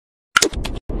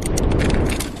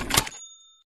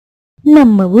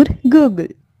நம்ம ஊர்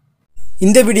கூகுள்.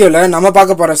 இந்த வீடியோவில் நம்ம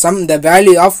பார்க்க போகிற some the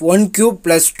value of 1 cube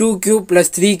plus 2 cube plus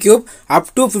 3 cube up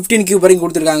to 15 cube வரைக்கும்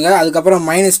கொடுத்துருக்காங்க. அதுக்கப்புறம்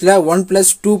மைனஸில் 1 plus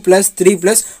 2 plus 3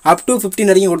 plus up to 15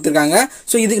 வரைக்கும் கொடுத்துருக்காங்க.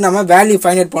 ஸோ இதுக்கு நம்ம வேல்யூ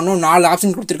ஃபைண்ட் அவுட் பண்ணணும். 4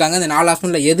 ஆப்ஷன் கொடுத்துருக்காங்க. இந்த 4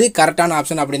 ஆப்ஷனில் எது கரெக்டான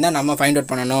ஆப்ஷன் அப்படின்னு தான் நம்ம ஃபைண்ட்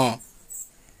அவுட் பண்ணணும்.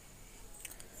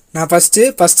 நான்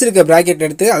ஃபஸ்ட்டு இருக்க ப்ராக்கெட்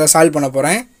எடுத்து அதை சால்வ் பண்ண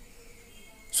போகிறேன்.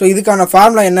 ஸோ இதுக்கான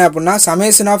ஃபார்முலா என்ன அப்படின்னா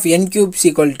summation of n cubes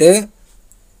equal to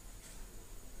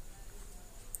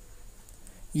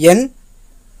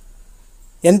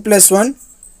n plus 1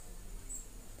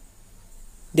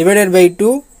 divided by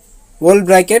 2 whole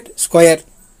bracket square.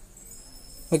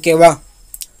 ஓகேவா?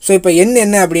 ஸோ இப்போ n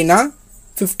என்ன அப்படின்னா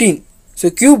 15. ஸோ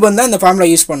கியூப் வந்தால் இந்த ஃபார்முலா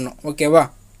யூஸ் பண்ணணும். ஓகேவா?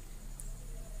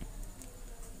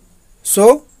 ஸோ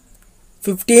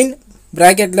 15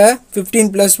 ப்ராக்கெட்டில்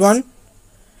 15 plus 1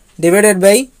 divided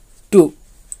by 2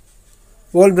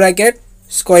 whole bracket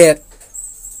square.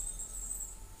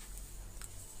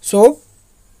 So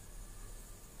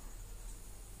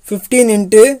 15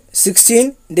 into 16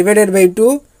 divided by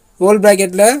 2 whole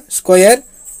bracket la square.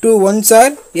 2 1s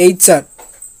are 8s are.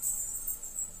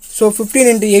 So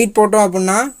 15 into 8 போட்டோம்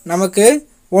அப்படின்னா நமக்கு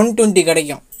 120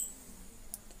 கிடைக்கும்.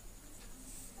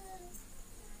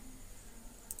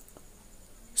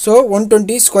 So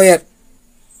 120 square.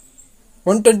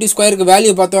 120 ஸ்கொயருக்கு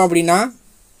வேல்யூ பார்த்தோம் அப்படின்னா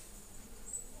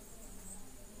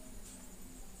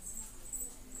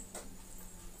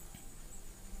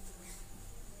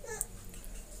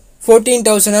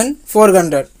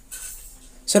 14,400.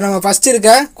 ஸோ நம்ம ஃபஸ்ட்டு இருக்க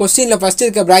கொஸ்டினில் ஃபஸ்ட்டு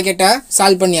இருக்க ப்ராக்கெட்டை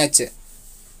சால்வ் பண்ணியாச்சு.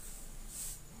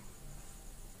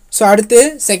 ஸோ அடுத்து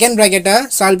செகண்ட் ப்ராக்கெட்டை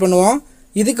சால்வ் பண்ணுவோம்.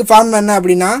 இதுக்கு ஃபார்ம் என்ன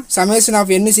அப்படின்னா summation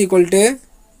of n is equal to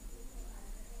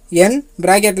n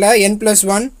ப்ராக்கெட்டில் n plus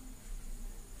 1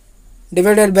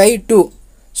 divided by 2.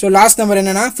 So last number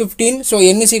என்னென்னா 15. So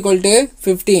n is equal to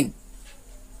 15.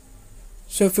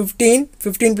 So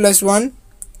 15 plus 1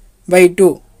 by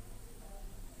 2.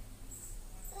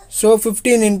 So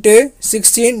 15 into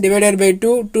 16 divided by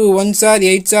 2, 2 1s are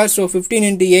 8s are, so 15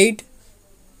 into 8,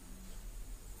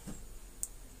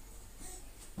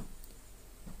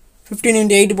 15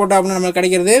 into 8 போட்டா அப்படின்னா நமக்கு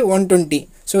கிடைக்கிறது 120.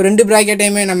 So ரெண்டு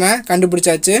ப்ராக்கெட்டையுமே நம்ம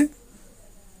கண்டுபிடிச்சாச்சு.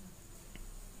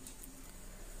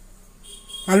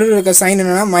 நடுவில் இருக்க சைன்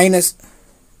என்னன்னா மைனஸ்.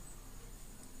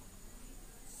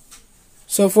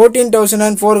 ஸோ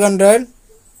 14,400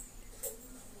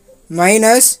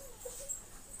 மைனஸ்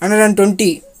 120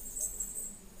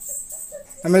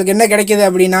 நம்மளுக்கு என்ன கிடைக்கிது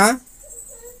அப்படின்னா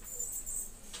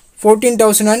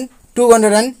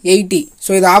 14,280. ஸோ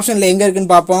இது ஆப்ஷனில் எங்கே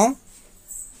இருக்குன்னு பார்ப்போம்.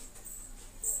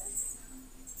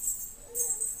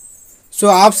 So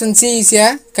option C is a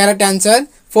correct answer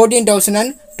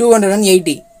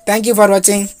 14,280. Thank you for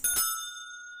வாட்சிங்.